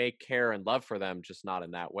 And they may care and love for them, just not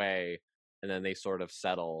in that way. And then they sort of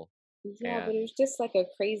settle. Yeah, but And it was just like a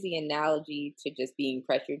crazy analogy to just being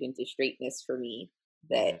pressured into straightness for me.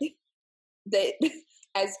 That mhm. that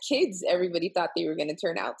as kids everybody thought they were going to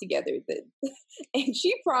turn out together, that and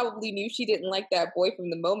she probably knew she didn't like that boy from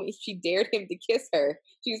the moment she dared him to kiss her.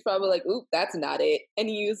 She was probably like, oop, that's not it. And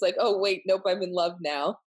he was like, oh wait, nope, I'm in love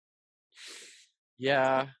now.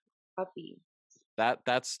 Yeah, Puppy.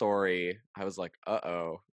 that story, I was like,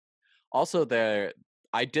 uh-oh. Also, there,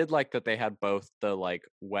 I did like that they had both the like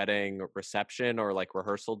wedding reception or like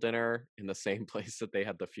rehearsal dinner in the same place that they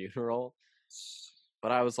had the funeral.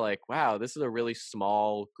 But I was like, wow, this is a really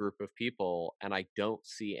small group of people, and I don't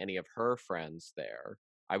see any of her friends there.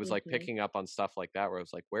 I was like Hmm. picking up on stuff like that where I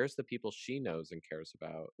was like, where's the people she knows and cares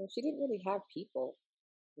about? Well, she didn't really have people.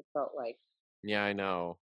 It felt like Yeah, I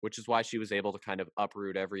know. Which is why she was able to kind of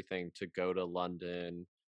uproot everything to go to London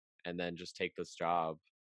and then just take this job.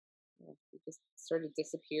 she just sort of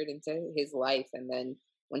disappeared into his life, and then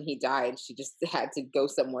when he died, she just had to go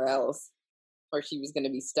somewhere else, or she was going to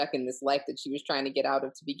be stuck in this life that she was trying to get out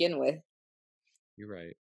of to begin with. You're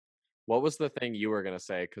right. What was the thing you were gonna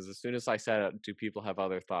say? Because as soon as I said, "Do people have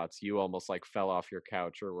other thoughts?" you almost like fell off your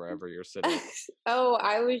couch or wherever you're sitting. Oh,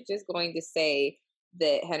 I was just going to say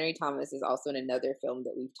that Henry Thomas is also in another film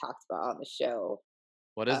that we've talked about on the show.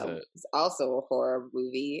 What is it? It's also a horror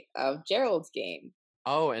movie of Gerald's Game.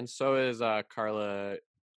 Oh, and so is Carla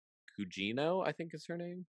Gugino, I think is her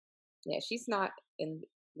name. Yeah, she's not in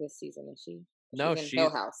this season, is she? No, She's in Hill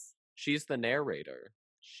House. she's the narrator.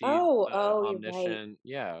 She's Oh, the oh, you're right. omniscient.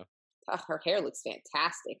 Yeah, Her hair looks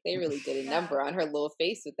fantastic. They really did a Yeah. number on her little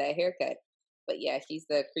face with that haircut. But yeah, she's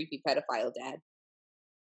the creepy pedophile dad.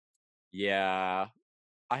 yeah.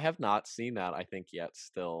 I have not seen that. I think yet.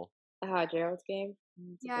 Still, Ah, Gerald's Game.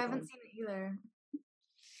 It's a Yeah, I good haven't one. seen it either.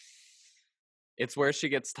 it's where she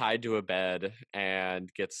gets tied to a bed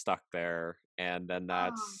and gets stuck there, and then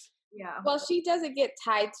Oh, that's yeah. Well, she doesn't get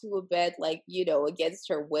tied to a bed like, against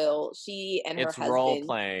her will. She and her it's role husband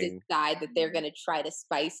playing. decide that they're Mhm. going to try to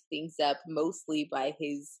spice things up mostly by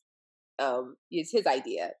it's his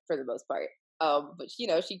idea for the most part. But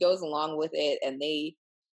she goes along with it, and they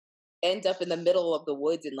end up in the middle of the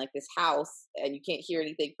woods in like this house, and you can't hear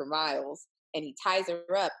anything for miles, and he ties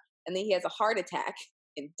her up, and then he has a heart attack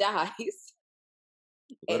and dies,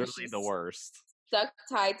 and Literally the she's worst. stuck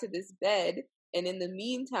tied to this bed, and in the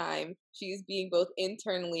meantime she's being both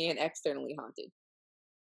internally and externally haunted.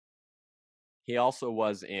 He also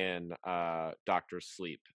was in Doctor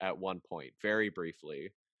Sleep at one point, very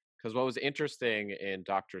briefly. Because what was interesting in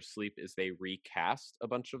Doctor Sleep is they recast a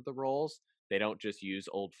bunch of the roles. They don't just use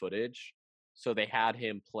old footage. So they had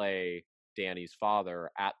him play Danny's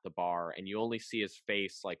father at the bar, and you only see his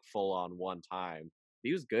face like full on one time.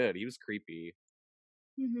 He was good. He was creepy.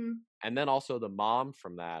 Mhm. And then also the mom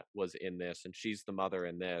from that was in this, and she's the mother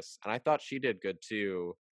in this. And I thought she did good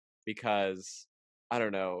too, because I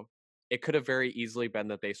don't know, it could have very easily been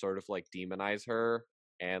that they sort of like demonize her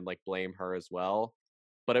and like blame her as well.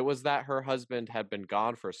 but it was that her husband had been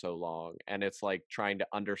gone for so long, and it's like trying to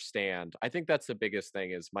understand. I think that's the biggest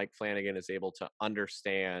thing, is Mike Flanagan is able to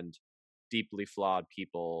understand deeply flawed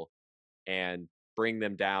people and bring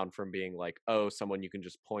them down from being like, oh, someone you can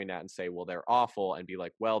just point at and say, well, they're awful, and be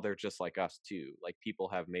like, well, they're just like us too. Like, people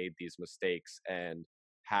have made these mistakes and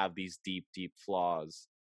have these deep, deep flaws,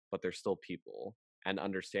 but they're still people. And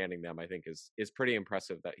understanding them, I think, is pretty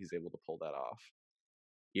impressive that he's able to pull that off,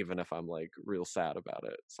 even if I'm like real sad about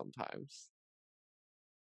it sometimes.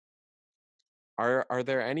 Are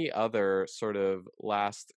there any other sort of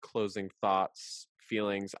last closing thoughts,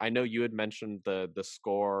 feelings? I know you had mentioned the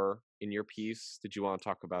score in your piece. Did you want to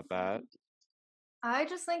talk about that? I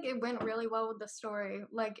just think it went really well with the story.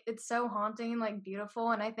 Like, it's so haunting, like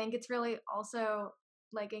beautiful, and I think it's really also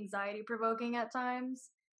like anxiety provoking at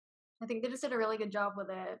times. I think they just did a really good job with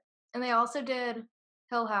it. And they also did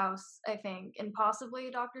Hill House, I think, and possibly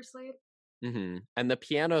Doctor Sleep. And the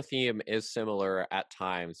piano theme is similar at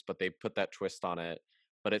times, but they put that twist on it.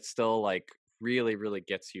 But it still like really, really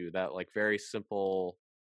gets you, that like very simple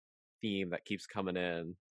theme that keeps coming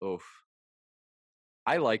in. Oof.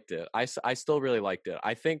 I liked it. I still really liked it.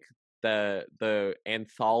 I think the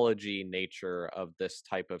anthology nature of this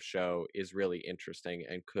type of show is really interesting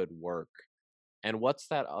and could work. And what's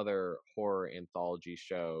that other horror anthology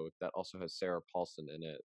show that also has Sarah Paulson in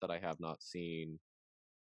it that I have not seen?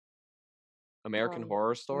 American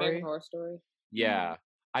Horror American Story? Horror Story. Mm-hmm. Yeah.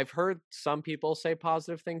 I've heard some people say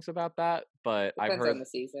positive things about that, but I've Depends heard, on the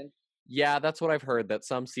season. yeah, that's what I've heard, that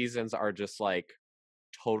some seasons are just like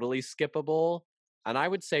totally skippable. And I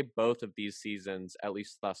would say both of these seasons, at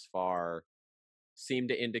least thus far, seem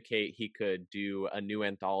to indicate he could do a new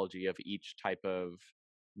anthology of each type of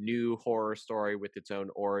new horror story with its own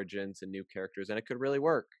origins and new characters, and it could really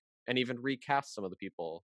work, and even recast some of the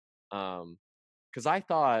people. Because I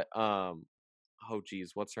thought, oh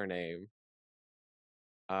geez, what's her name?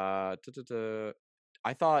 Duh, duh, duh.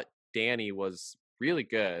 I thought Danny was really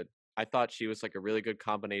good. I thought she was like a really good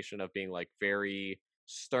combination of being like very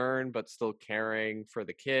stern but still caring for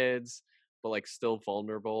the kids, but like still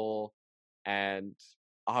vulnerable. And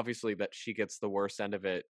obviously that she gets the worst end of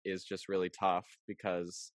it is just really tough,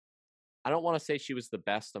 because I don't want to say she was the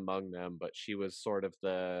best among them, but she was sort of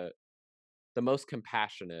the most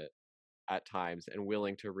compassionate at times and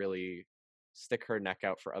willing to really stick her neck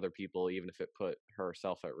out for other people, even if it put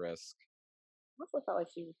herself at risk. I also felt like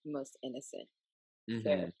she was the most innocent hmm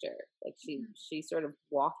character. Like she sort of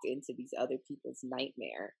walked into these other people's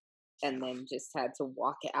nightmare and then just had to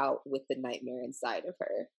walk out with the nightmare inside of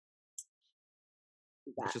her.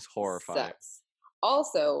 Which That is horrifying. sucks.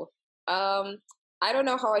 Also, I don't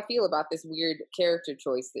know how I feel about this weird character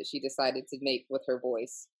choice that she decided to make with her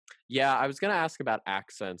voice. Yeah, I was gonna ask about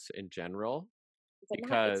accents in general, It's not. It's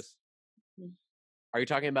because are you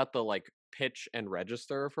talking about the like pitch and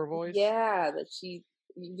register of her voice? yeah, that she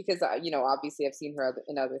because obviously I've seen her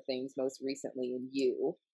in other things, most recently in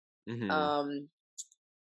You. hmm Um,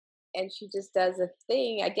 and she just does a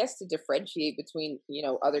thing, I guess, to differentiate between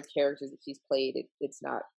other characters that she's played. It's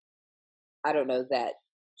not, I don't know, that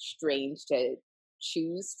strange to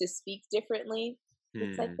choose to speak differently.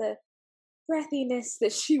 It's like Hmm. the breathiness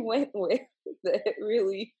that she went with that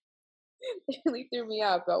really really threw me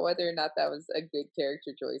off. About whether or not that was a good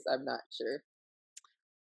character choice, I'm not sure.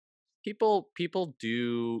 People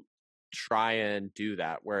do try and do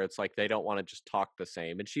that, where it's like they don't want to just talk the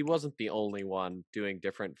same, and she wasn't the only one doing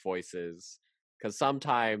different voices, because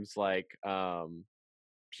sometimes like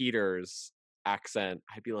Peter's accent,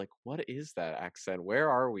 I'd be like, what is that accent, where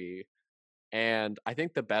are we? And I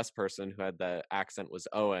think the best person who had the accent was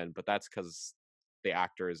Owen, but that's because the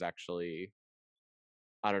actor is actually,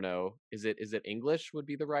 I don't know, is it English would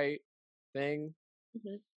be the right thing?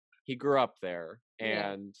 Hmm. He grew up there,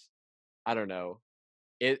 Yeah, and I don't know.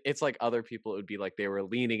 It's like other people, it would be like they were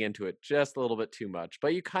leaning into it just a little bit too much,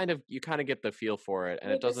 but you kind of get the feel for it,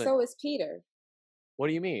 and yeah, it but doesn't. so is Peter, What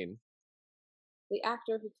do you mean? the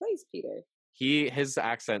actor who plays Peter. His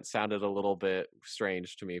accent sounded a little bit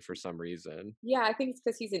strange to me for some reason. Yeah, I think it's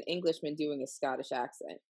because he's an Englishman doing a Scottish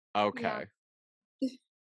accent. Yeah. Okay,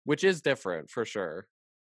 which is different for sure.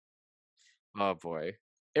 Oh boy.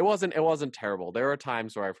 It wasn't terrible. There were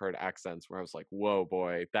times where I've heard accents where I was like, "Whoa,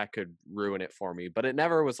 boy, that could ruin it for me," but it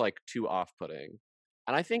never was like too off-putting.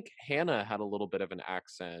 And I think Hannah had a little bit of an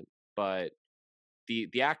accent, but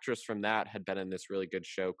the actress from that had been in this really good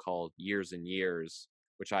show called Years and Years,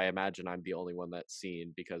 which I imagine I'm the only one that's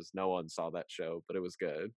seen, because no one saw that show, but it was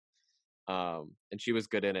good. And she was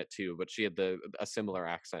good in it too, but she had the a similar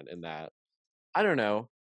accent in that. I don't know.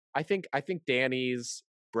 I think Danny's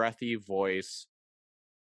breathy voice,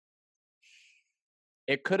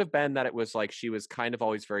 it could have been that it was like she was kind of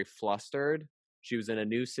always very flustered. She was in a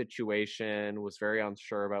new situation, was very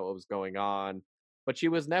unsure about what was going on, but she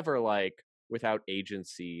was never like without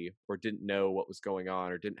agency or didn't know what was going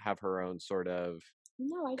on or didn't have her own sort of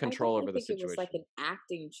No, I control definitely over the think it was like situation. an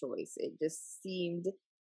acting choice.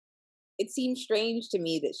 It seemed strange to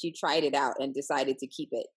me that she tried it out and decided to keep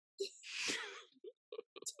it.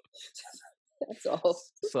 That's all.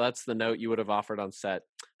 So that's the note you would have offered on set.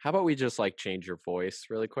 How about we just like change your voice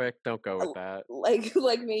really quick? Don't go with that. Like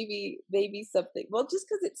maybe something. Well, just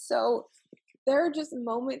because it's so, there are just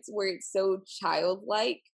moments where it's so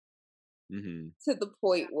childlike Mm-hmm. to the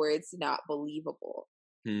point where it's not believable.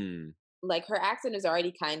 Hmm. Like her accent is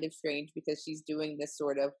already kind of strange because she's doing this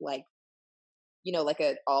sort of like, like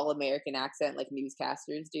an all American accent like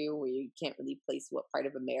newscasters do, where you can't really place what part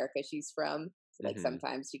of America she's from. So like Mm-hmm.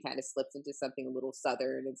 sometimes she kind of slips into something a little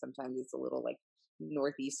southern, and sometimes it's a little like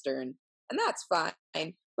northeastern, and that's fine.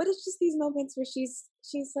 But it's just these moments where she's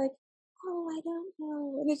like, "Oh, I don't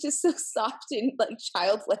know," and it's just so soft and like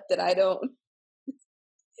childlike that I don't.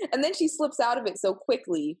 And then she slips out of it so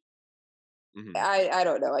quickly. Mm-hmm. I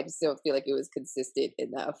don't know. I just don't feel like it was consistent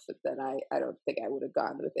enough that I don't think I would have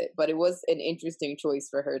gone with it. But it was an interesting choice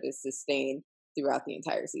for her to sustain throughout the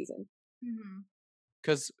entire season. Hmm.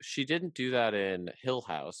 Because she didn't do that in Hill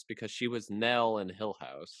House because she was Nell in Hill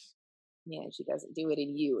House. Yeah, she doesn't do it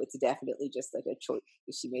in You. It's definitely just like a choice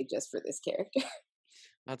she made just for this character.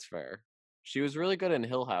 That's fair. She was really good in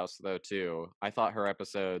Hill House though too. I thought her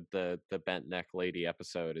episode, the bent neck lady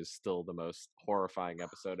episode, is still the most horrifying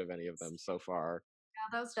episode of any of them so far.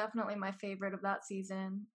 Yeah, that was definitely my favorite of that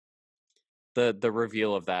season. The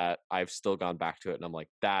reveal of that, I've still gone back to it and I'm like,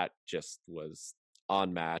 that just was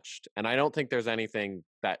unmatched. And I don't think there's anything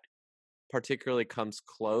that particularly comes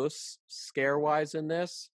close scare wise in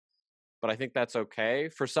this, but I think that's okay.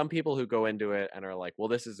 For some people who go into it and are like, well,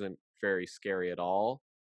 this isn't very scary at all.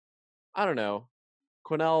 I don't know.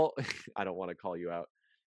 Quinnell, I don't want to call you out.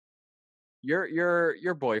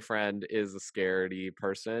 Your boyfriend is a scaredy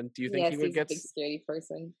person. Do you think he Yes, would he's a get big scary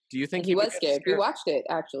person. do you think And he he would was get scared. We scared? watched it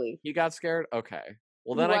actually. He got scared? Okay.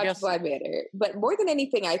 Well We then I watched guess Bly Manor. But more than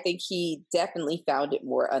anything, I think he definitely found it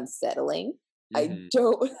more unsettling. I mhm.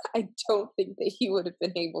 don't I don't think that he would have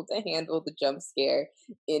been able to handle the jump scare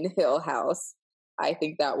in Hill House. I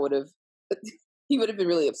think that would have he would have been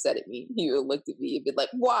really upset at me. He would have looked at me and been like,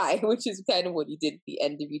 "Why?" Which is kind of what he did at the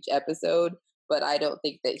end of each episode. But I don't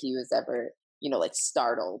think that he was ever, like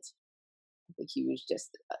startled. I think he was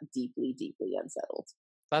just deeply, deeply unsettled.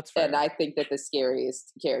 That's And fair. I think that the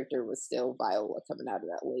scariest character was still Viola coming out of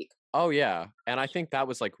that lake. Oh yeah. And I think that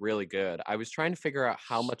was like really good. I was trying to figure out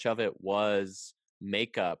how much of it was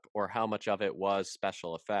makeup or how much of it was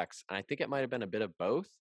special effects. And I think it might have been a bit of both,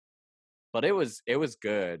 but it was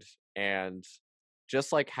good. And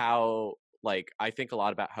just like how like I think a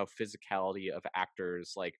lot about how physicality of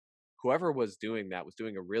actors, like whoever was doing that was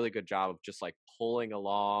doing a really good job of just like pulling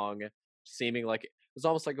along, seeming like it was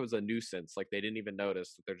almost like it was a nuisance, like they didn't even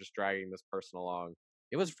notice that they're just dragging this person along.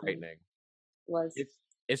 It was Mm, frightening. was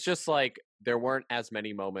It's just like there weren't as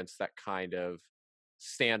many moments that kind of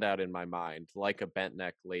stand out in my mind, like a bent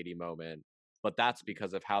neck lady moment. But that's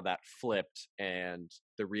because of how that flipped, and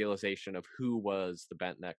the realization of who was the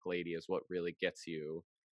bent neck lady is what really gets you.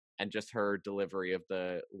 And just her delivery of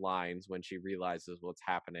the lines when she realizes what's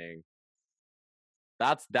happening.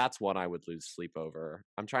 That's one I would lose sleep over.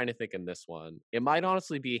 I'm trying to think in this one. It might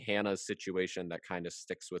honestly be Hannah's situation that kind of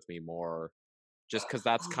sticks with me more, just because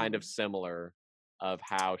that's kind of um, similar of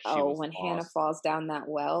how she oh, was when Hannah lost. falls down that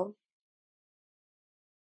well.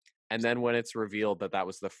 And then when it's revealed that that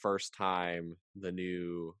was the first time the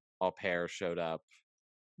new au pair showed up,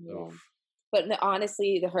 Yeah. oof. But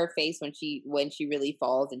honestly, her face when she really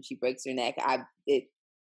falls and she breaks her neck,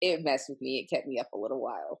 it messed with me. It kept me up a little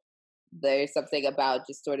while. There's something about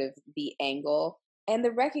just sort of the angle and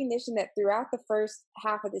the recognition that throughout the first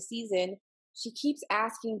half of the season, she keeps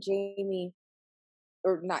asking Jamie,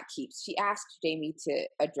 or not keeps, she asks Jamie to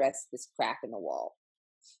address this crack in the wall.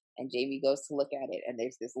 And Jamie goes to look at it, and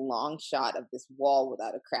there's this long shot of this wall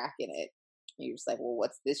without a crack in it. And you're just like, well,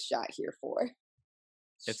 what's this shot here for?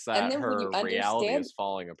 It's And that then when you her reality understand is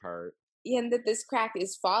falling apart. and that this crack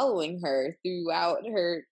is following her throughout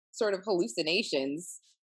her sort of hallucinations,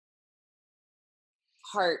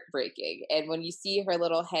 heartbreaking. And when you see her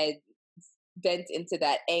little head bent into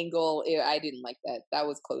that angle, I didn't like that. That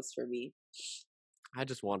was close for me. I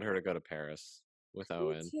just want her to go to Paris with Me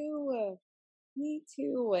Owen. too. Me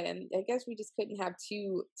too. And I guess we just couldn't have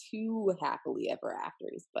two happily ever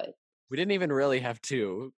afters, but We didn't even really have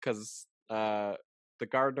two because the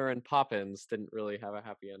gardener and Poppins didn't really have a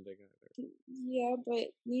happy ending either. Yeah, but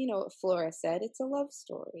you know what Flora said? It's a love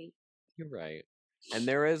story. You're right. And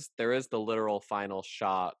there is the literal final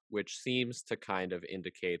shot, which seems to kind of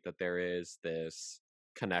indicate that there is this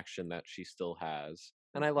connection that she still has.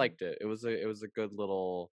 And I Mhm. liked it. It was a good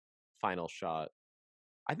little final shot.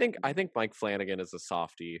 I think Mike Flanagan is a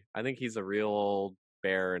softie. I think he's a real old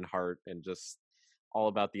bear in heart and just all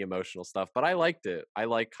about the emotional stuff. But I liked it. I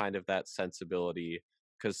like kind of that sensibility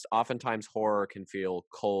because oftentimes horror can feel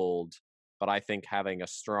cold, but I think having a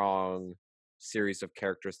strong series of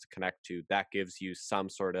characters to connect to, that gives you some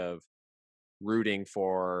sort of rooting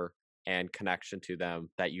for and connection to them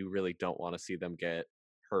that you really don't want to see them get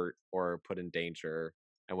hurt or put in danger.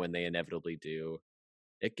 And when they inevitably do,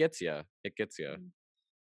 it gets you. It gets you. Mm.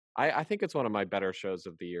 I think it's one of my better shows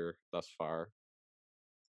of the year thus far.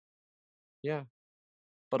 Yeah.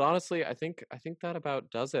 But honestly, I think that about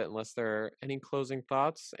does it unless there are any closing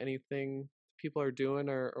thoughts, anything people are doing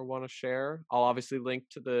or want to share. I'll obviously link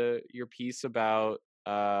to your piece about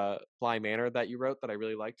Bly Manor that you wrote that I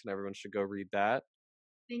really liked and everyone should go read that.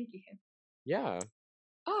 Thank you. Yeah.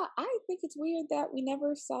 I think it's weird that we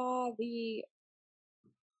never saw the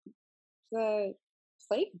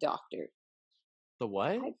plague doctor. The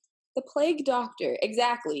what? I, the plague doctor,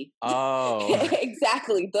 exactly, Oh.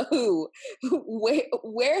 exactly. The Who,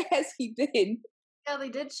 where has he been? Yeah, they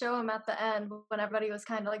did show him at the end when everybody was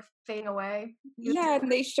kind of like fading away. He was Yeah,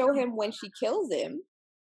 and they show him when she kills him,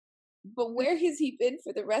 but where has he been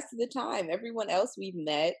for the rest of the time? Everyone else we've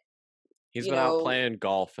met, He's you been out know, playing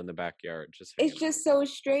golf in the backyard, just hanging it's out. just so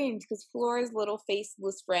strange because Flora's little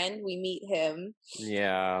faceless friend, we meet him,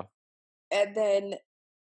 Yeah. and then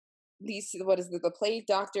these what is it, the plague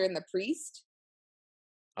doctor and the priest?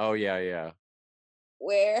 Oh yeah, yeah.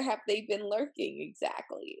 Where have they been lurking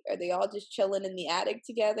exactly? Are they all just chilling in the attic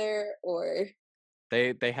together, or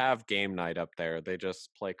They have game night up there. They just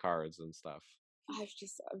play cards and stuff.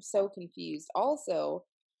 I'm so confused. Also,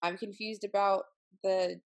 I'm confused about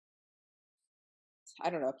the I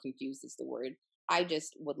don't know if confused is the word. I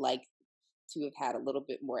just would like to have had a little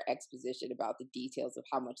bit more exposition about the details of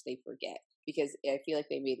how much they forget because I feel like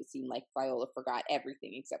they made it seem like Viola forgot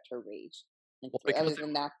everything except her rage. Like Well, because other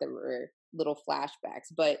than that, there were little flashbacks.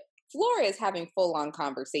 But Flora is having full on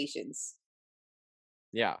conversations.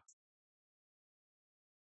 yeah,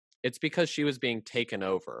 it's because she was being taken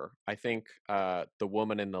over. I think the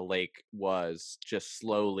woman in the lake was just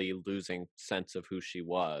slowly losing sense of who she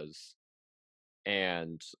was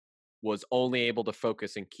and was only able to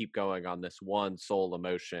focus and keep going on this one sole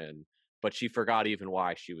emotion, but she forgot even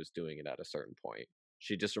why she was doing it at a certain point.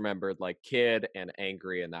 She just remembered like kid and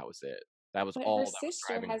angry, and that was it. That was But her all that was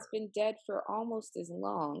sister driving has her. been dead for almost as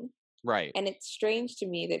long. Right. And it's strange to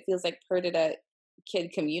me that it feels like Perdita can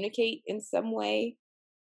communicate in some way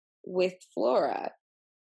with Flora.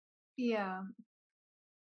 yeah.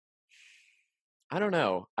 I don't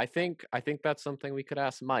know. I think that's something we could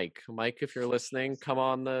ask Mike. Mike, if you're listening, come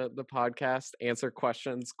on the podcast, answer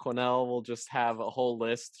questions. Quinell will just have a whole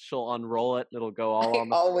list. She'll unroll it and it'll go all I on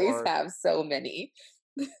the always floor. have so many.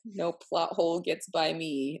 No plot hole gets by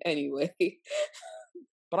me anyway.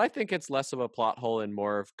 But I think it's less of a plot hole and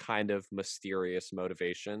more of kind of mysterious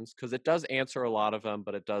motivations because it does answer a lot of them,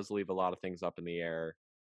 but it does leave a lot of things up in the air.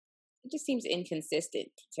 It just seems inconsistent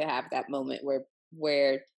to have that moment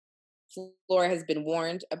where Flora has been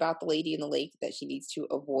warned about the lady in the lake that she needs to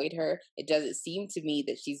avoid her. It doesn't seem to me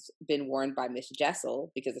that she's been warned by Miss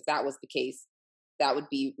Jessel because if that was the case, that would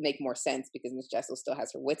be make more sense because Miss Jessel still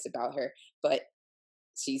has her wits about her. But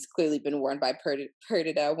she's clearly been warned by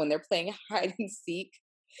Perdita when they're playing hide and seek.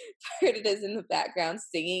 Perdita's in the background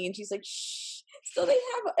singing, and she's like, "Shh." So they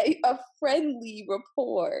have a friendly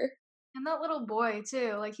rapport. And that little boy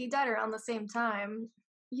too, like he died around the same time.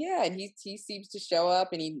 Yeah, and he seems to show up,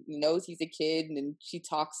 and he knows he's a kid, and she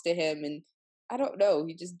talks to him, and I don't know,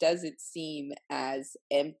 he just doesn't seem as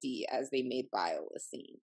empty as they made Viola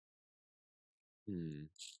seem. Hmm.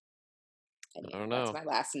 I Anyway, don't that's know. my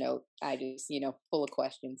last note. I just full of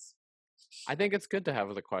questions. I think it's good to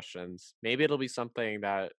have the questions. Maybe it'll be something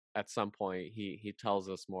that at some point he tells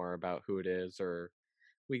us more about who it is, or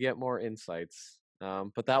we get more insights.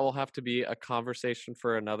 But that will have to be a conversation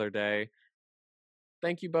for another day.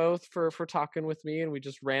 Thank you both for talking with me, and we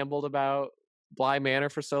just rambled about Bly Manor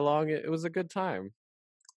for so long. It was a good time.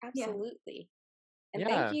 Yeah. Absolutely. And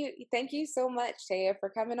Yeah. thank you so much, Taya, for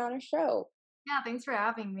coming on our show. Yeah, thanks for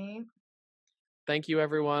having me. Thank you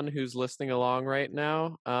everyone who's listening along right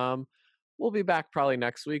now. We'll be back probably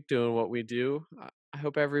next week doing what we do. I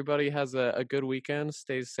hope everybody has a good weekend,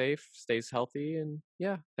 stays safe, stays healthy, and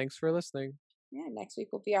yeah, thanks for listening. Yeah, next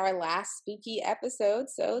week will be our last spooky episode.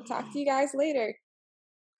 So talk to you guys later.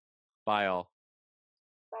 Bye all.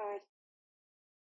 Bye.